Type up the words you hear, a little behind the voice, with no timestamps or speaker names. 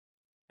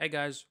Hey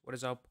guys, what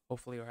is up?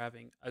 Hopefully you're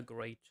having a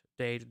great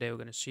day. Today we're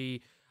going to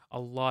see a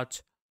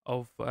lot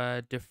of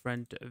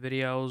different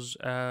videos.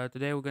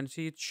 Today we're going to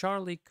see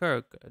Charlie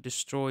Kirk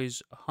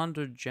destroys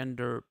 100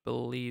 gender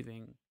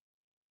believing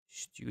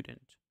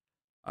student.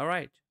 All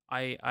right.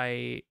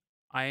 I'm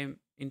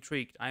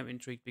intrigued. I'm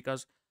intrigued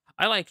because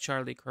I like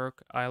Charlie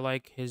Kirk. I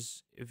like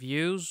his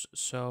views.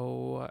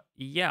 So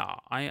yeah,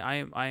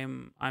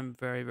 I'm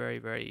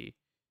very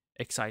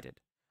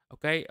excited.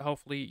 Okay,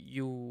 hopefully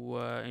you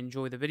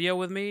enjoy the video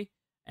with me,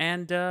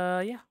 and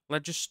yeah,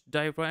 let's just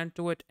dive right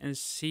into it and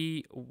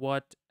see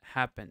what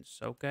happens.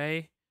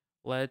 Okay,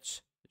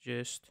 let's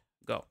just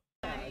go.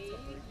 Why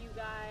you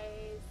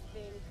guys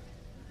think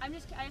I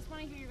just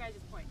want to hear your guys'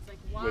 points. Like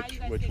why Which you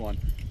guys which think one?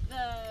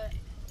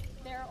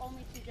 there are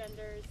only two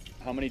genders.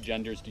 How many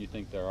genders do you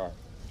think there are?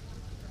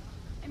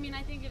 I mean,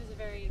 I think it is a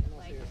very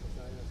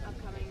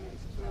upcoming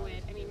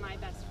fluid. I mean, my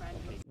best friend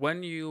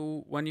When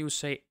you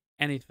say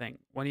anything,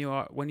 when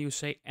you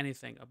say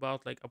anything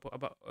about like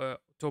about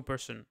to a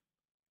person,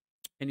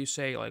 and you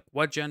say like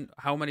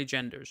how many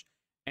genders,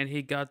 and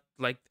he got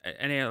like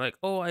and he like,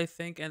 oh, I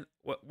think, and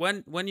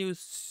when you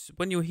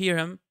hear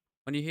him,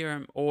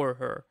 or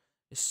her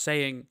is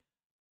saying,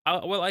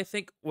 well, I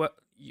think, what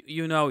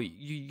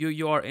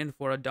you are in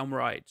for a dumb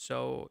ride.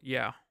 So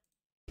yeah.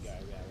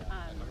 asexual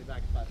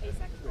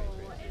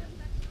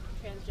and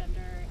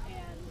transgender,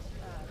 and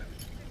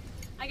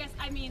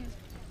I mean,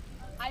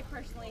 I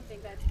personally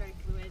think that's a very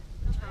fluid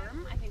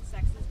term. I think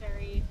sex is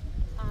very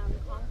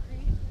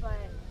concrete,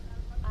 but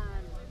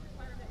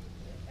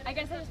I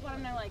guess I just want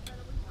to know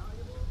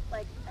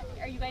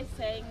are you guys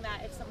saying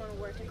that if someone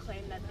were to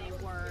claim that they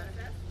were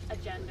a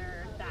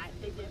gender that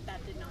did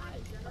not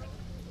like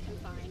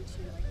confine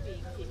to like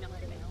being female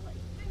or male, like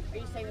are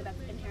you saying that that's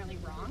inherently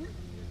wrong?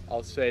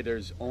 I'll say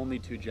there's only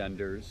two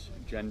genders.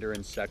 Gender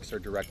and sex are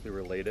directly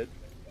related.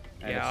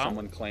 And if Yeah.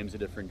 someone claims a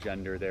different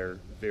gender, they're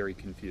very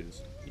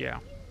confused. Yeah.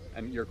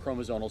 And your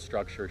chromosomal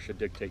structure should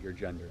dictate your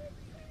gender.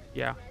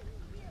 Yeah.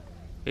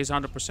 He's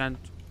 100%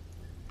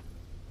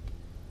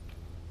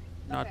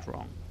 not Okay.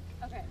 wrong.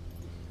 Okay.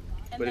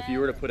 And But if you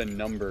were to put a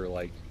number,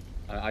 like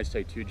I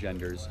say two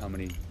genders, how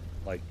many,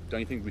 like, don't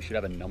you think we should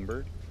have a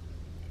number?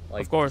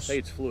 Like, Of course. say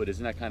it's fluid,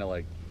 isn't that kind of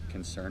like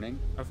concerning?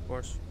 Of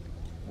course.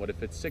 What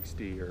if it's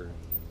 60 or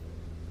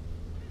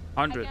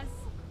 100.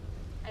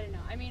 I don't know.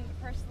 I mean,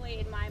 personally,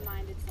 in my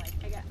mind, it's like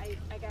I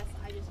guess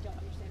I just don't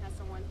understand how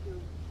someone who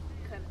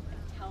could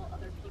tell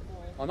other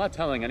people. I'm not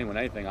telling anyone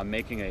anything. I'm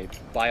making a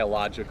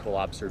biological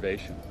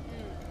observation.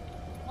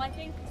 Well, I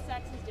think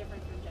sex is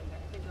different from gender. I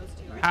think those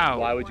two are. How?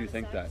 Why You're would born you to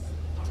think sex. that?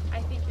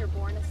 I think you're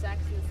born a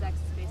sex, and the sex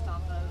is based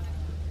off of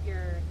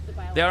the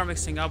biology. They are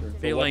mixing up Sure. But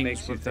what feelings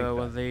makes you with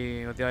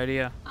think the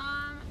idea.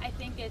 I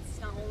think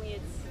it's not only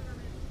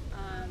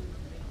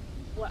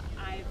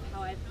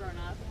how I've grown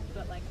up,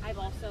 but like I've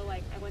also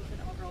I went to an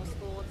all-girls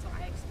school, and so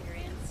I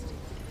experienced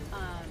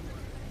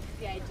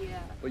the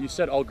idea. But you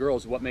said all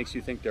girls. What makes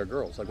you think they're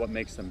girls? Like, what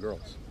makes them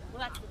girls?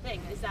 Well, that's the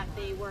thing, is that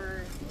we've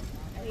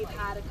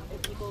had a couple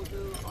people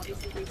who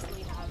obviously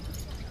recently have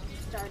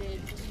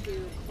started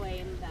to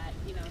claim that,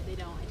 they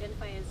don't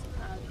identify as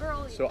a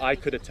girl. So I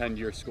could attend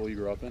your school you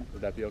grew up in.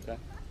 Would that be okay?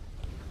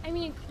 I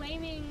mean,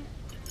 claiming,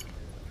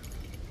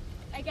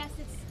 I guess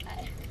it's,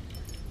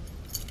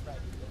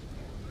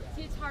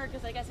 see, it's hard,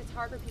 because I guess it's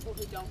hard for people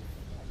who don't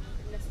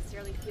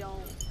necessarily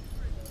feel,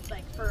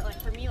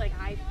 for me,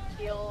 I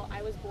feel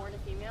I was born a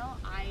female.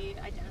 I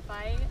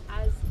identify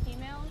as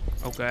female.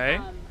 Okay.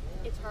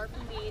 It's hard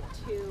for me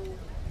to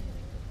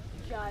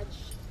judge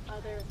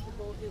other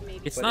people who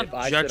maybe. It's But not if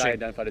I judging. said I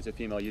identified as a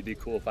female, you'd be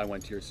cool if I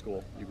went to your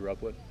school you grew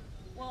up with?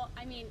 Well,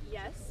 I mean,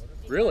 yes.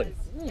 Really?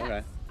 Because, yes,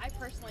 Okay. I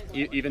personally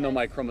will. Even though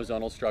my because-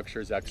 chromosomal structure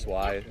is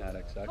XY, not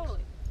XX? Totally.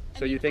 I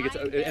So you mean, think it's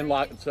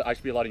I'm so I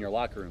should be allowed in your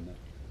locker room then?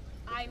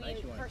 I mean,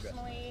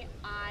 personally,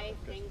 I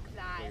think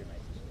that,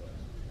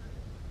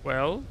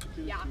 Well,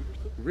 yeah.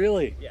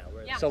 Really?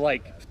 Yeah. So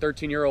like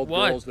 13-year-old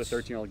What? girls with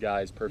 13-year-old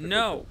guys, perfect.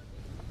 no.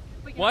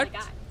 But you're What?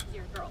 not a guy, 'cause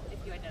you're a girl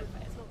if you identify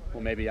as a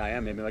Well, maybe I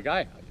am. Maybe I'm a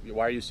guy.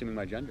 Why are you assuming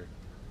my gender?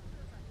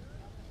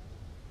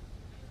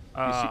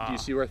 Do you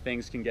see where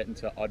things can get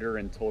into utter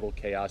and total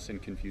chaos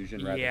and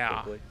confusion rather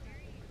Yeah. quickly?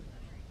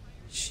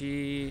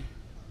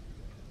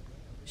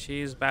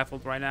 She's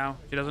baffled right now.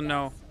 She doesn't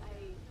know.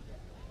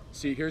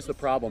 See, here's the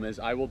problem: is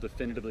I will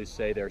definitively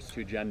say there's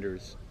two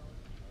genders,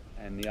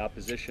 and the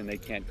opposition they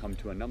can't come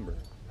to a number,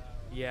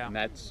 Yeah. and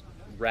that's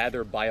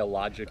rather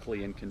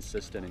biologically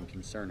inconsistent and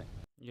concerning.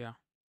 Yeah.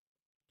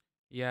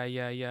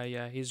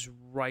 Yeah. He's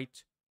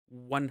right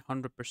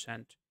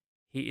 100%.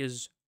 He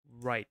is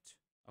right.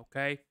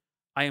 Okay?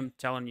 I am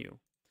telling you.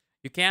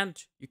 You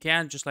can't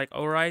just like,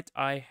 all right,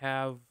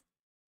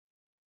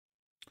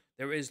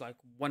 there is like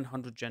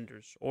 100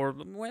 genders, or,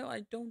 well,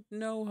 I don't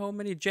know how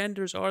many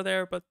genders are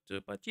there, but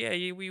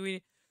yeah,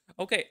 we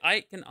okay,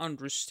 I can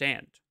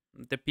understand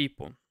the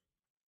people.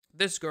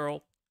 This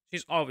girl,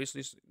 she's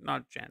obviously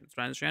not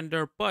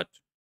transgender, but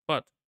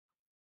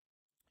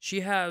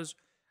she has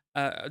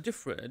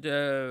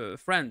different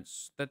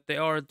friends that they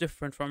are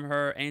different from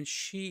her, and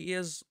she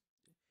is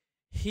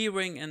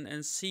hearing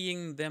and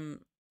seeing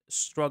them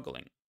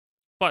struggling,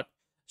 but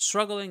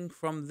struggling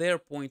from their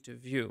point of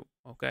view.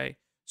 Okay,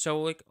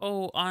 so like,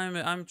 oh,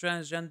 I'm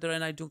transgender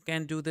and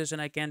can't do this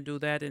and I can't do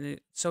that, and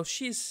so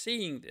she's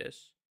seeing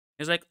this.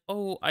 It's like,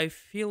 oh, I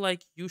feel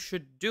like you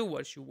should do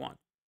what you want,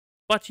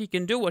 but he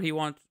can do what he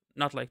wants,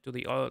 not like to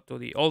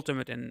the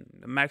ultimate and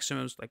the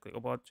maximums, like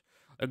about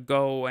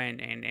go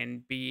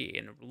and be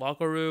in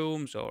locker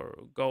rooms or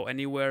go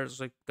anywhere. It's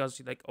like because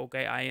he's like,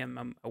 okay, I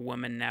am a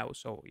woman now,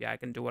 so yeah, I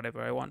can do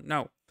whatever I want.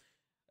 No,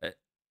 uh,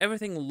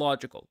 everything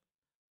logical,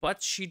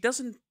 but she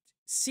doesn't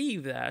see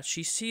that.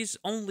 She sees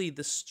only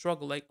the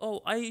struggle, like,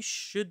 oh, I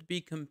should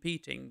be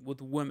competing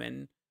with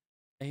women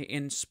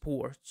in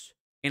sports,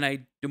 and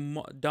I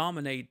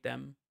dominate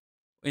them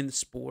in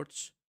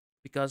sports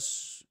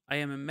because I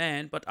am a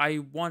man, but I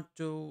want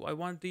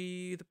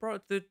the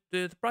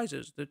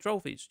prizes, the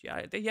trophies.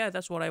 Yeah, yeah,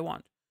 that's what I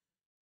want.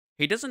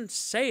 He doesn't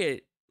say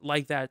it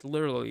like that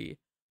literally,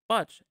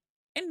 but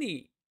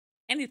any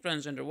any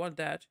transgender want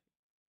that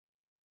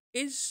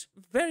is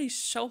very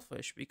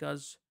selfish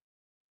because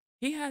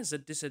he has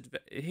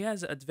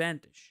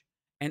advantage,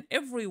 and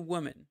every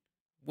woman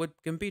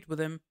would compete with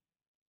him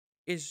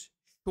is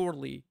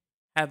surely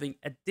having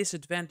a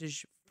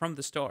disadvantage from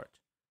the start.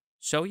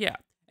 So yeah,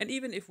 and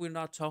even if we're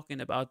not talking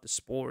about the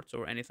sports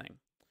or anything,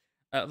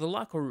 the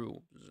locker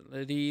rooms,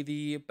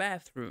 the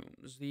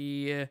bathrooms,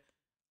 the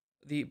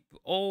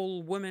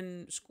all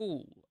women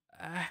school,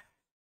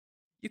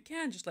 you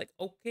can't just like,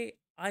 okay,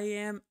 I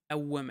am a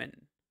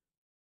woman,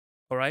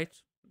 all right.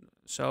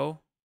 So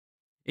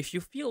if you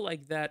feel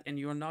like that and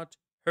you're not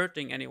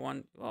hurting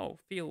anyone, oh,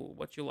 feel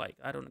what you like.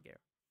 I don't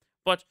care.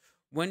 But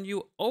when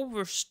you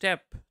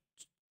overstep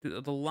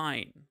the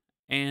line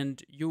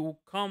and you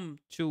come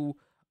to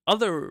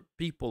other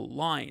people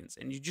lines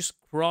and you just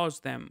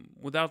cross them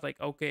without like,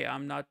 okay,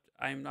 I'm not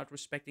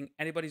respecting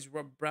anybody's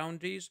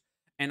boundaries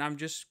and I'm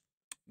just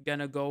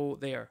gonna go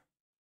there.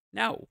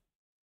 No,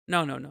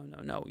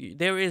 no.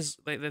 There is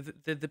like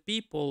the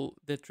people,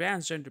 the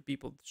transgender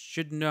people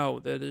should know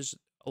that there's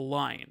a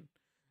line.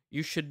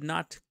 You should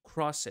not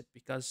cross it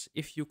because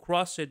if you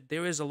cross it,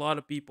 there is a lot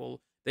of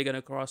people they're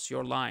gonna cross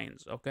your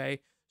lines. Okay,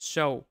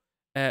 so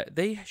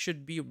they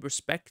should be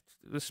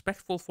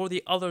respectful for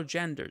the other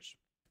genders,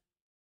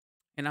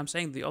 and I'm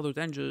saying the other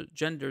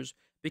genders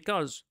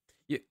because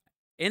you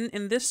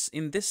in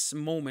this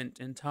moment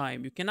in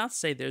time, you cannot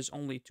say there's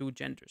only two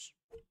genders.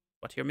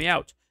 But hear me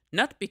out.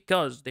 Not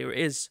because there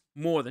is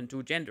more than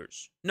two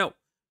genders. No,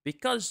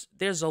 because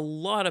there's a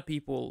lot of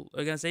people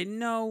are gonna say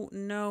no,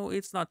 no,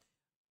 it's not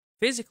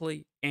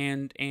physically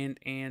and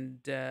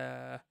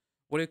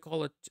what do you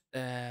call it?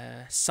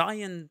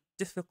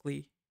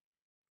 Scientifically,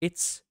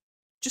 it's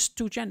just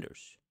two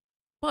genders.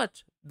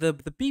 But the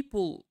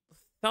people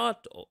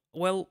thought,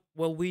 well,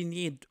 we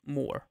need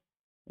more.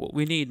 Well,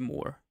 we need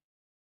more.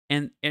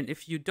 And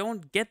if you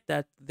don't get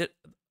that,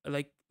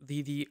 like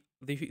the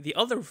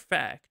other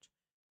fact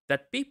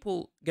that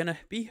people gonna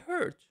be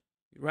hurt,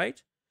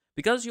 right?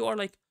 Because you are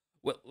like,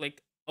 well,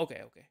 like,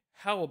 okay,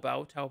 how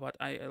about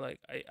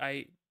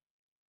I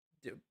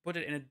put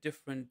it in a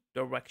different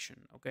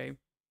direction, okay?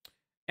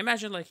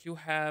 Imagine like you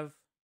have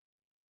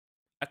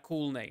a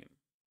cool name,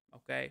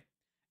 okay?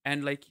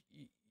 And like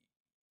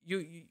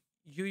you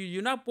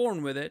you're not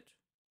born with it.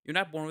 You're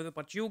not born with it,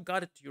 but you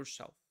got it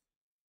yourself.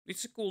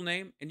 It's a cool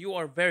name and you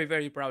are very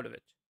very proud of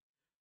it.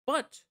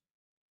 But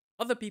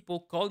other people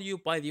call you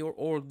by your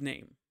old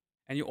name,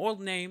 and your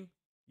old name,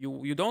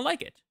 you don't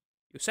like it.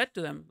 You said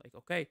to them like,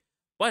 okay,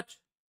 but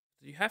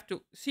you have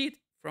to see it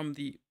from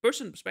the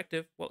person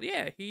perspective. Well,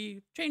 yeah,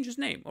 he changed his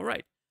name, all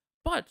right.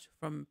 But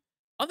from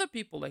other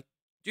people, like,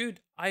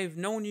 dude, I've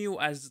known you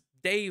as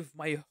Dave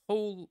my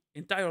whole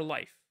entire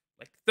life,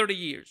 like 30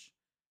 years.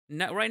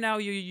 Now, right now,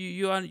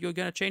 you're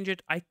gonna change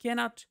it. I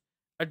cannot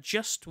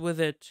adjust with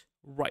it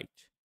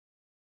right,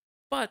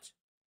 but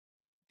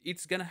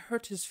it's gonna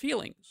hurt his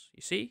feelings.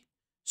 You see?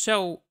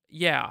 So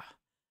yeah,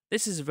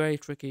 this is a very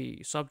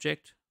tricky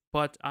subject,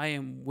 but I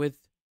am with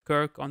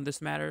Kirk on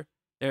this matter.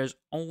 There's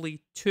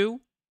only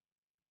two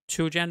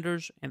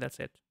genders, and that's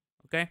it.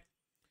 Okay,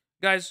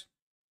 guys,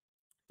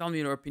 tell me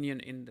your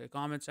opinion in the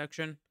comment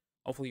section.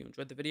 Hopefully you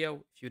enjoyed the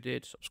video. If you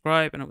did,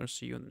 subscribe, and I'm gonna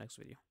see you in the next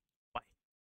video.